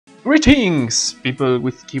Greetings, people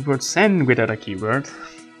with keyboards and without a keyboard.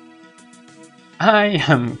 I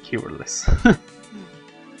am keyboardless.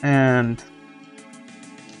 And,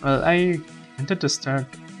 well, I wanted to start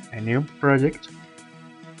a new project.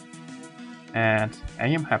 And I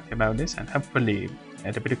am happy about this, and hopefully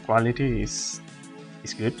the video quality is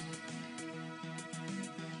good.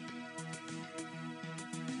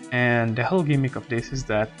 And the whole gimmick of this is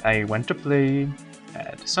that I want to play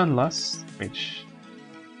the SunLust, which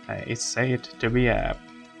is said to be a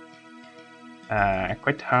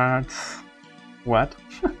quite hard what.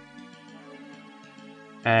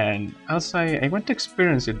 And also I want to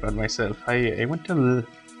experience it by myself. I want to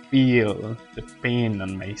feel the pain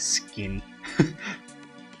on my skin.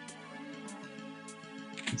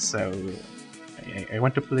 So I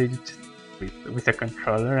want to play it with a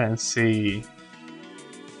controller and see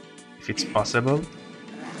if it's possible.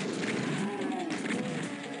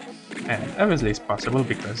 And obviously it's possible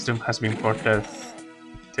because Doom has been ported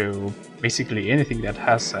to basically anything that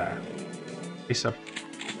has a piece of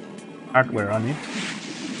hardware on it.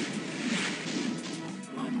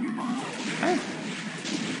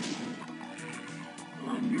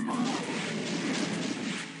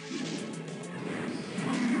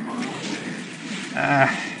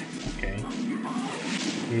 Okay.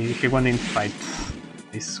 He won in fight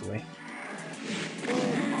this way.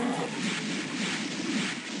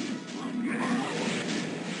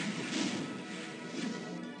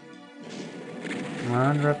 Come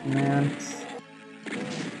on, Revenant.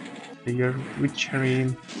 Do your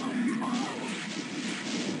witchery.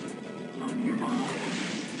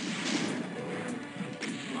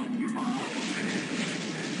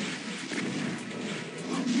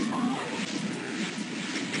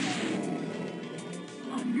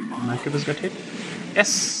 Marcus got hit?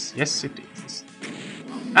 Yes! Yes, it is.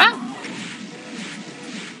 Ah!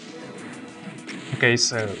 Okay,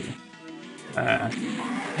 so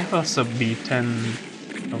I've also beaten.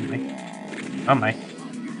 Oh my. Oh my.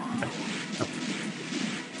 Okay. Nope.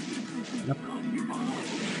 Nope.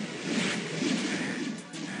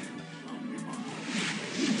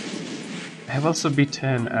 I have also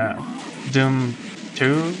beaten Doom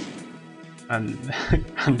 2 on,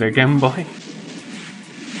 on the Game Boy.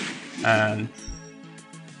 And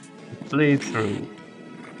played through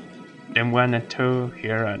Doom 1 and 2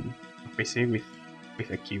 here on PC with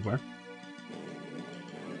a keyboard.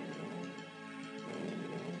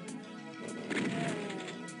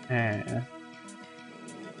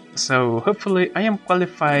 So hopefully I am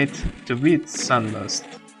qualified to beat SunLust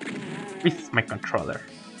with my controller.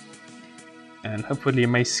 And hopefully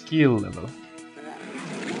my skill level.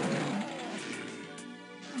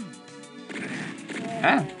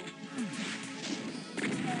 Ah!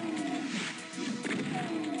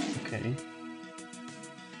 Okay.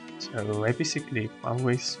 So I basically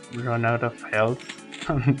always run out of health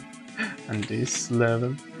on this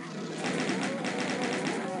level.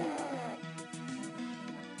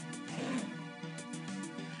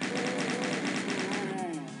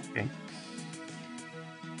 Okay.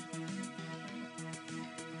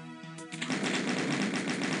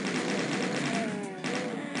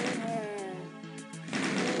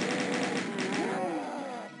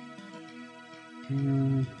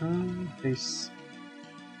 This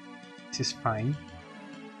is fine.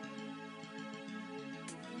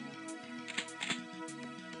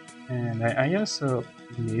 And I also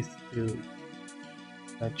need to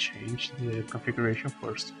change the configuration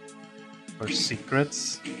for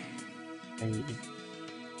secrets.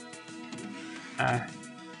 I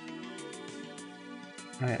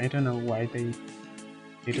don't know why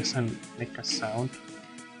it doesn't make a sound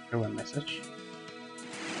through a message,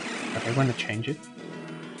 but I want to change it.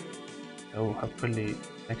 So hopefully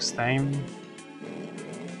next time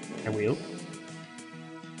I will.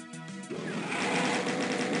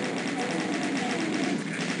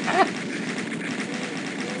 Ah!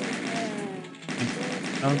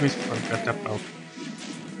 I always forgot about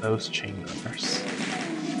those chain runners.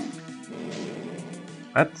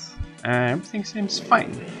 But everything seems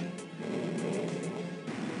fine.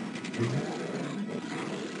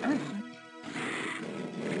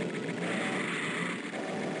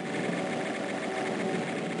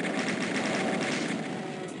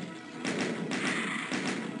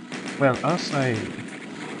 Well, also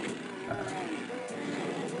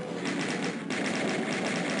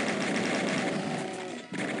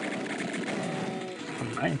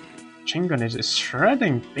my Chingon is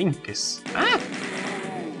shredding pinkies. Ah!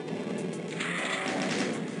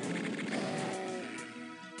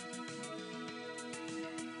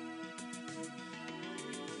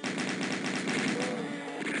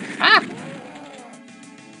 Ah!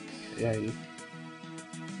 Yeah.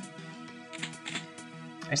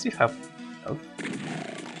 I still have health,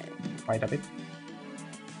 quite a bit.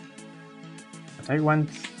 But I want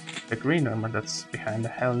the green armor that's behind the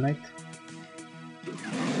Hell Knight.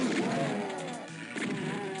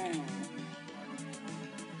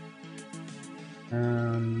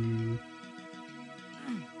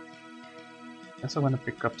 I also want to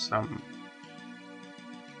pick up some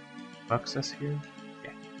boxes here.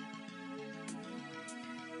 Yeah.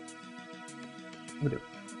 We'll do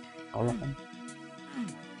all of them.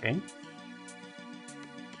 Okay.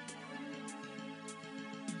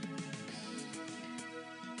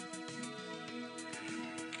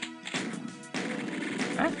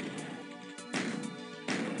 Ah.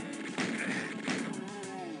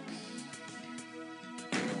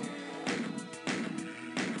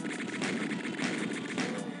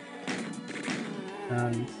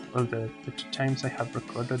 And well, the 2 times I have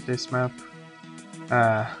recorded this map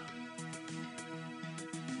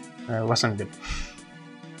wasn't good.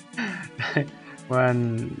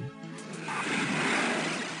 When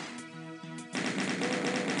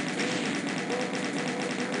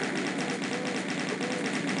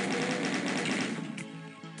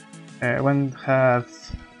one had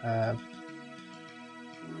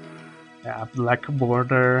a black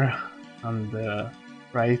border on the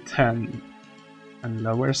right hand and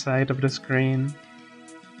lower side of the screen,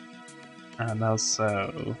 and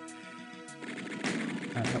also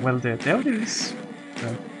well, the audio is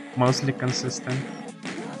mostly consistent.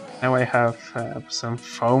 Now I have some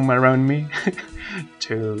foam around me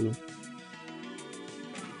to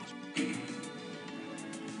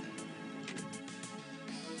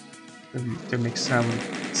make some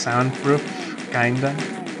soundproof, kinda.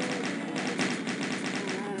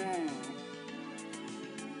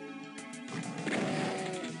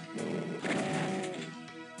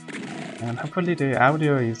 And hopefully the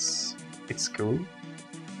audio it's cool.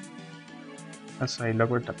 Also, I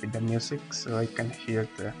lowered a bit the music so I can hear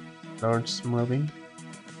the lords moving.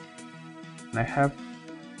 And I have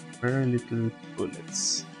very little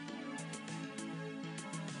bullets.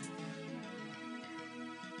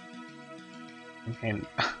 And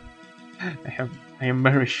I am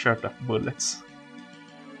very short of bullets.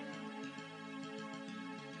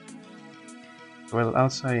 Well,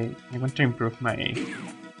 also I want to improve my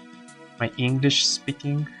English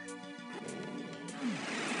speaking.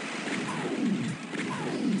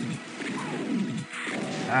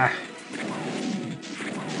 Ah.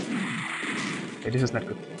 Okay, this is not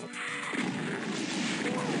good.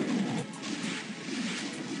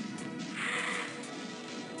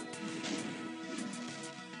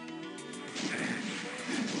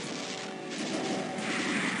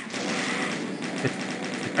 The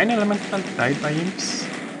final elemental died by imps.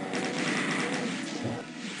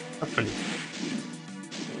 Hopefully.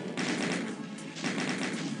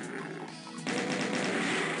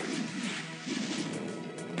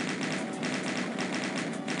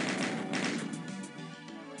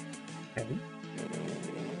 Okay.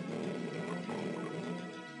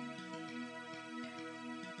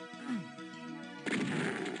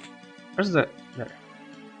 Where's the... there.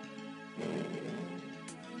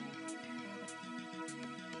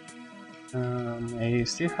 I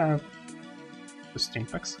still have the steam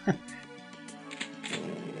packs.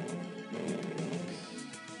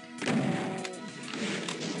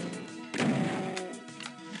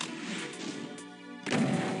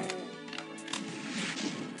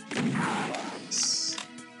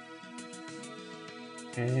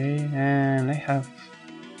 Okay, and I have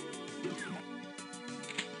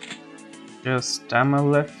just ammo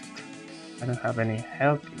left. I don't have any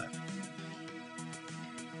health left.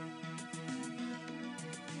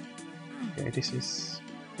 Okay, this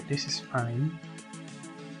is fine.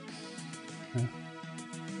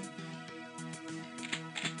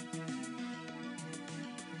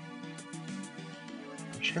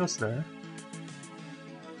 Shells there,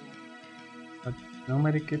 but no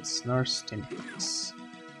medikits nor stim packs.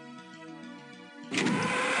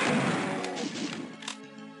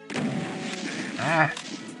 Ah!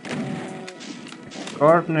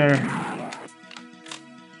 Corner!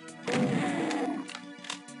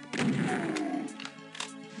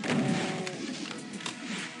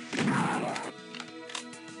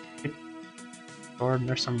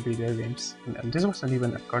 Corner some video games. And this wasn't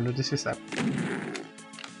even a corner, this is a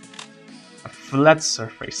flat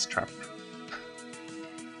surface trap.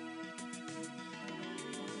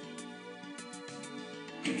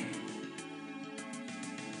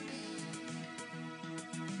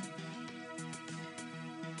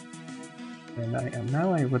 And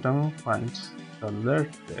now I don't want to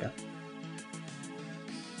alert the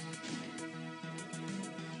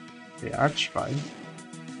archvile.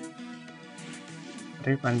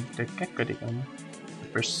 They want the Gekodigon to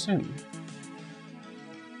pursue.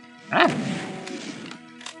 Ah!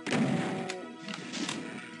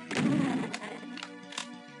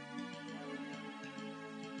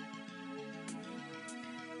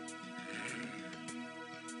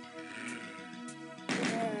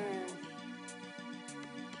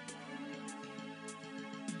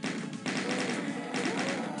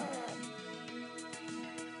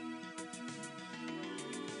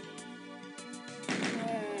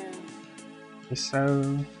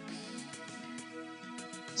 So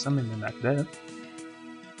something like that,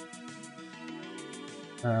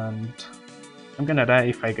 and I'm gonna die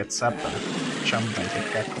if I get zapped and jumped by the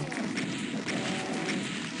gecko.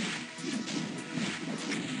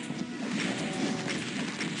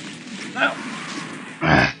 No!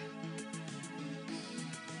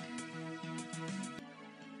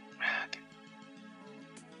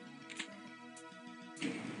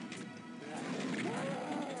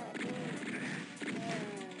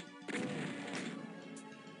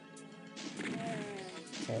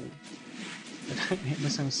 It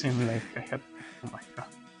doesn't seem like I had. Oh my god.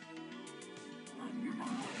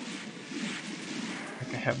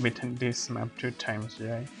 Like I have beaten this map 2 times,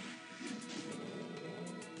 right?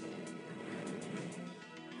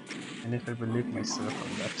 And if I believe myself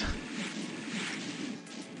on that.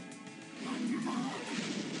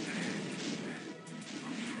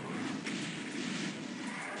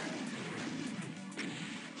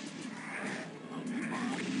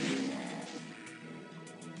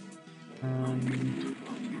 And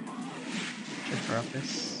should grab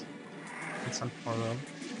this. And some follow.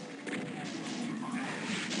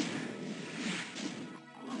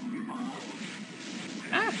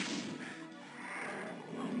 Ah!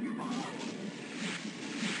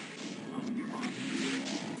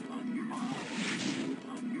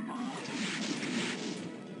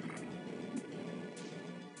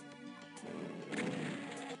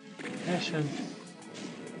 I should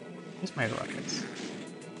use my rockets.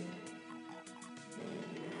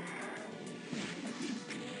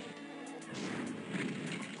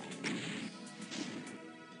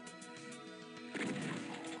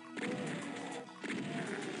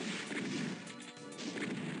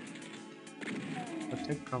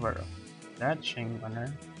 Take cover of that chain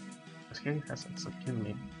runner, because he has also killed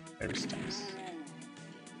me various times.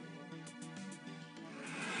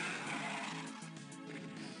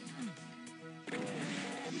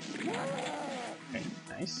 Okay,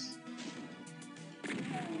 nice.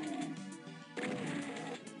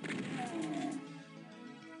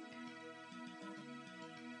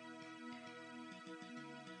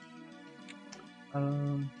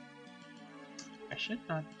 I should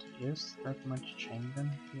not use that much chain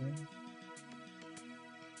gun here.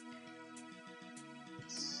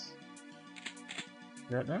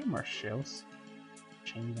 There are more shells.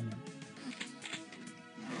 Chain gun.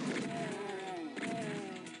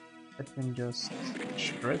 That can just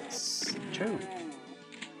shreds too.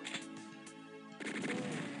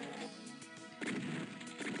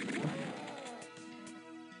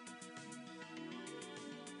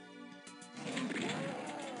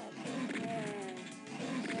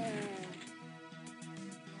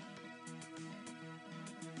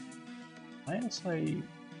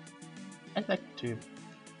 I'd like to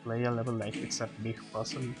play a level like it's a big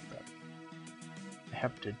puzzle that I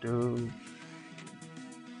have to do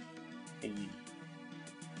a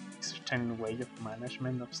certain way of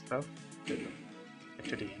management of stuff to get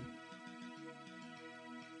to the end.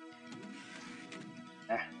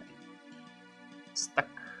 Stuck.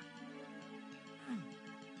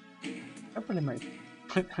 Hopefully my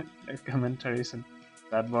commentary isn't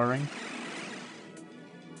that boring.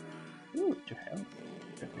 Ooh, 2 health.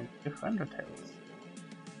 200 health.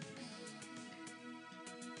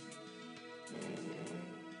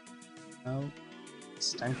 Now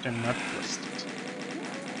it's time to not waste it.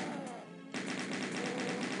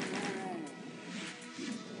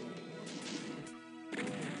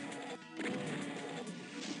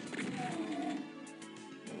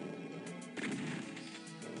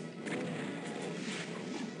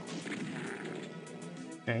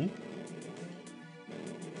 Okay.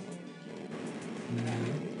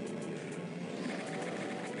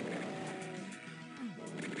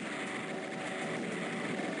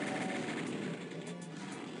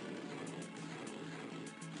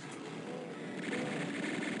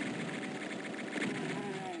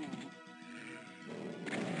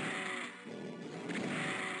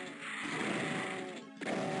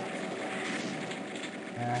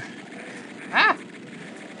 Ah!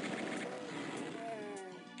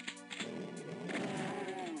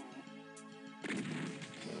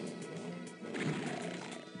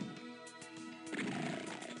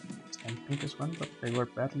 this one, but they were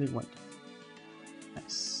badly wounded.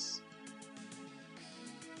 Nice.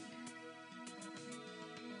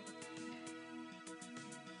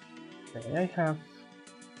 Okay, I have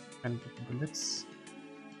 100 bullets,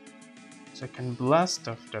 so I can blast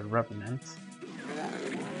off the Revenant.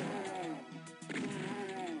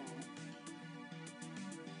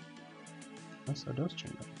 Also, those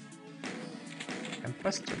children can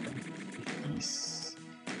pester them with ease.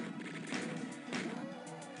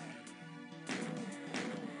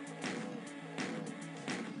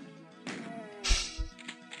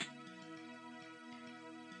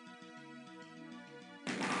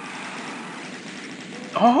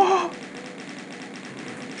 Oh!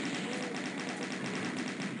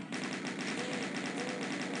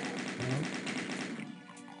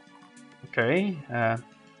 Okay, that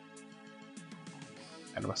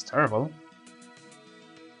was terrible.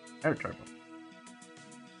 Very terrible.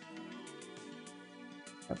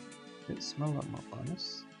 Yep, did smell a lot more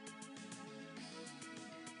bonus.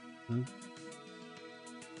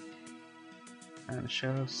 And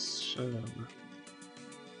shows.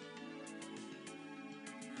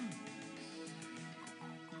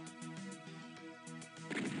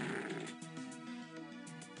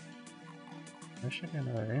 There should be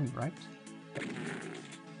another aim, right?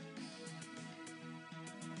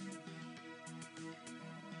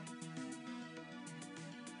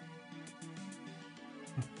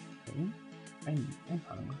 Okay. I'm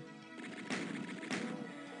hungry.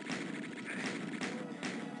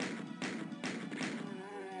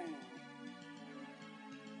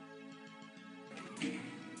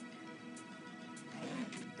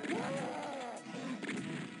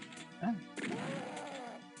 Ah.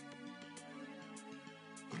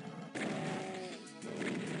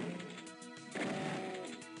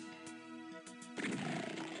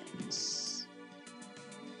 Yes.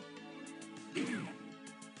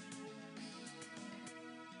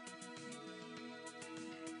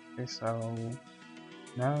 Okay, so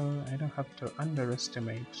now I don't have to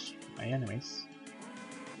underestimate my enemies.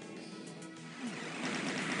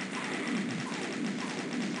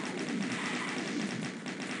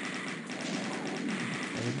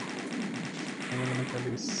 Okay.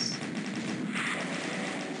 Elemental is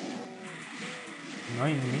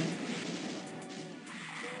annoying me.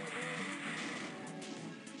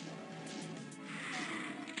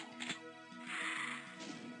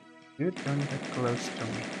 You don't get close to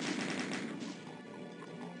me.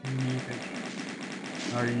 Neither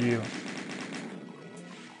are you.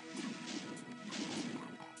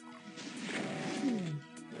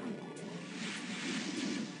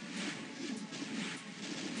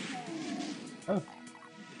 Oh.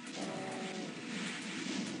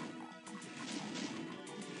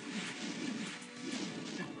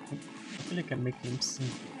 Hopefully I can make him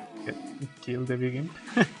kill the big imp.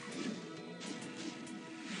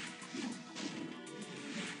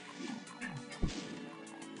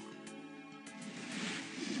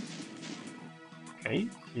 Okay,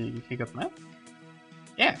 he got mad?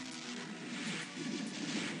 Yeah!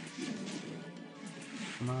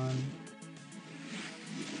 Come on.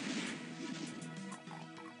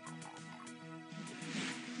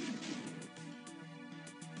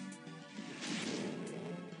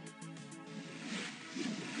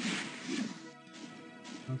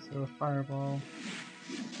 Also a fireball.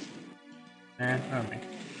 And army.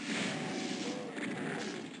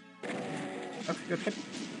 Okay, good hit.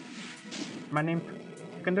 My name.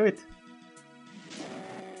 You can do it.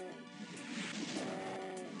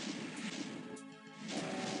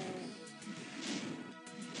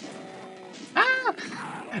 Ah!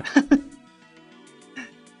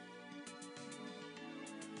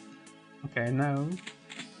 Okay, now.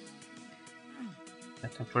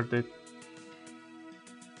 Time for the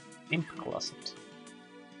imp closet.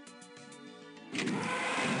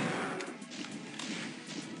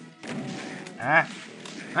 Ah!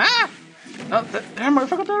 Ah! Oh, the armor! I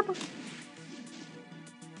forgot the armor!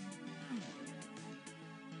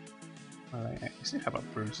 Well, I still have a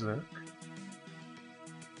bruiser.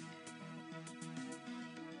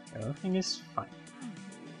 Everything is fine.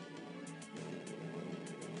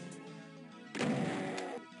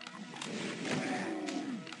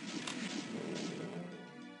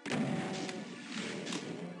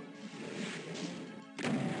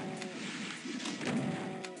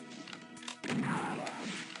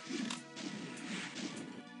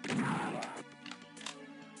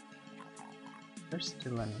 There's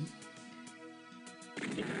still an imp.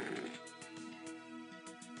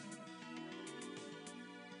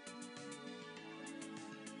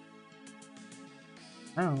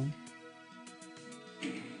 Oh.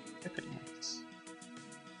 If it wants.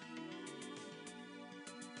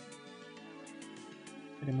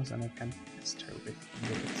 tenemos and I can stir with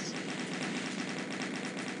bullets.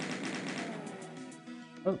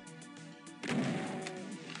 Oh.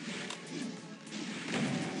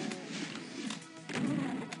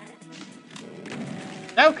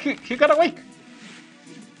 No, he got awake!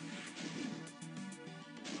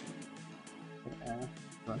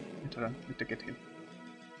 Run, need to run, need to get him.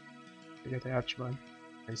 To get the archboy.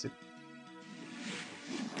 Where is it?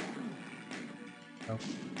 Oh.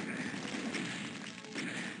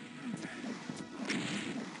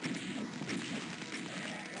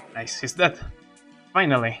 Nice, he's dead!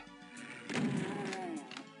 Finally!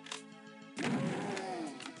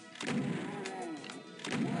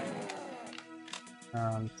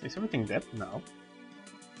 Is everything dead? No.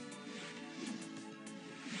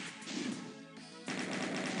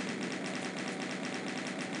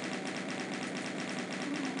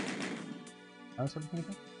 How's everything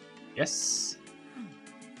dead? Yes!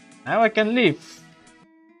 Now I can leave!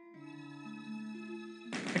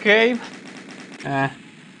 Okay!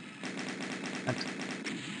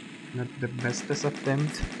 Not the bestest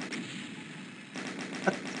attempt.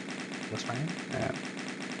 But it was fine.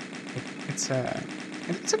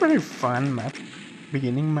 It's a very fun map,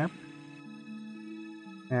 beginning map,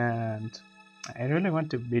 and I really want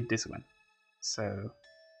to beat this one. So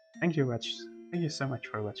thank you so much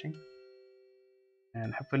for watching,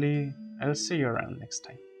 and hopefully I'll see you around next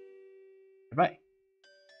time. Bye.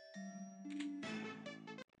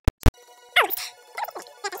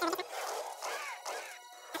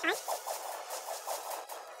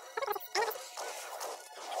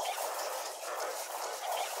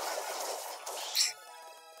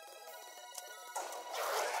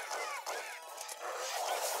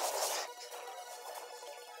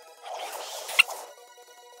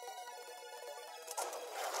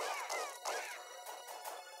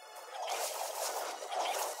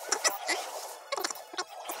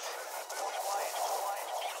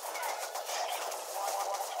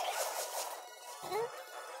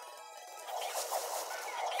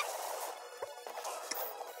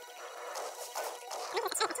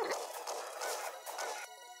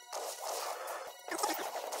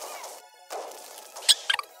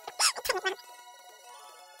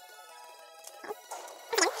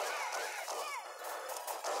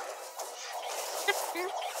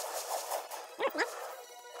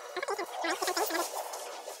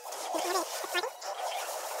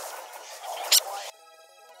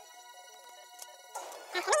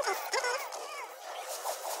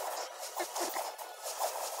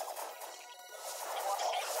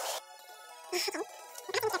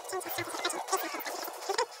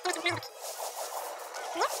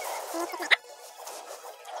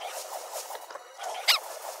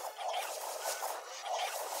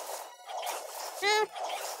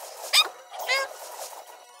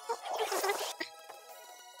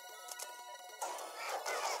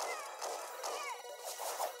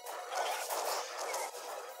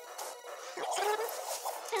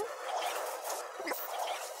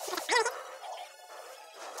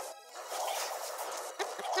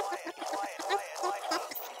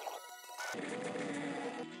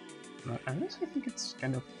 I think it's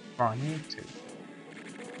kind of funny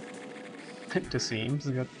to see him.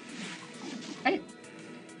 So got, hey,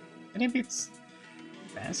 maybe it's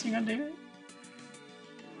dancing on there.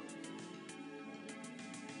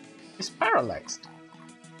 He's paralyzed.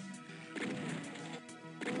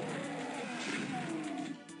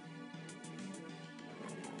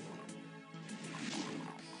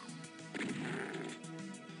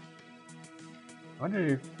 I wonder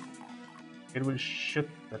if it will shoot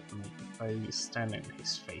at me if I stand in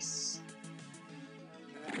his face.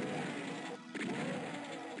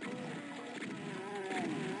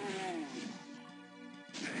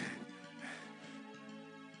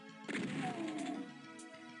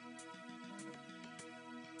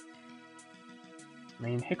 I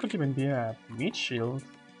mean, he could even be a meat shield.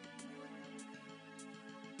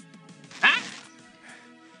 Ah!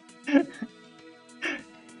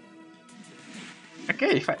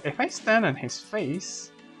 Okay, if I stand on his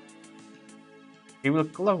face, he will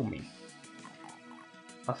glow me.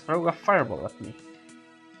 Or throw a fireball at me.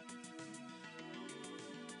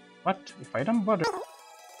 What if I don't bother?